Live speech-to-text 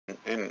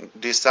in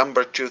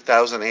December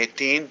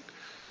 2018.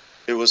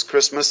 It was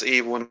Christmas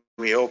Eve when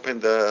we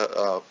opened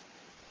the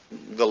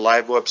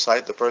live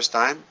website the first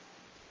time.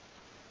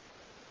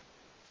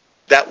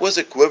 That was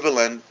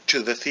equivalent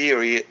to the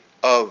theory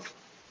of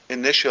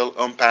initial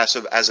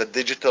ONPASSIVE as a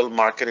digital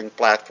marketing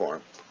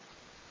platform,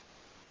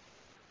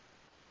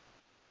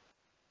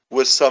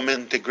 with some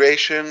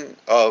integration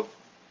of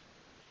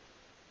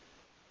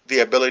the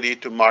ability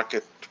to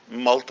market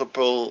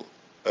multiple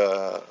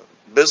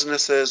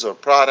businesses or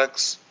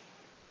products.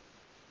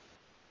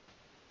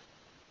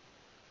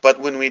 But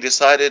when we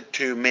decided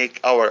to make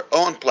our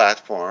own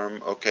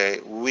platform, okay,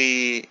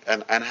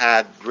 and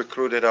had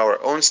recruited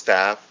our own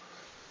staff,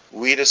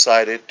 we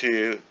decided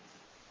to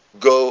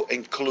go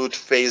include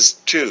phase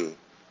 2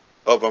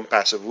 of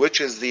ONPASSIVE,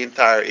 which is the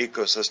entire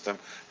ecosystem,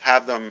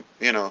 have them,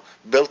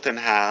 built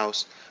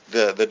in-house,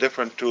 the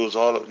different tools,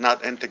 all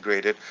not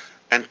integrated,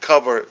 and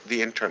cover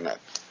the internet.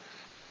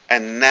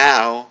 And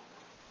now,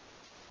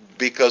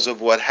 because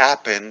of what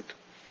happened,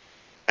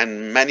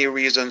 and many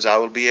reasons I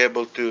will be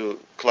able to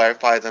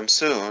clarify them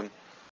soon,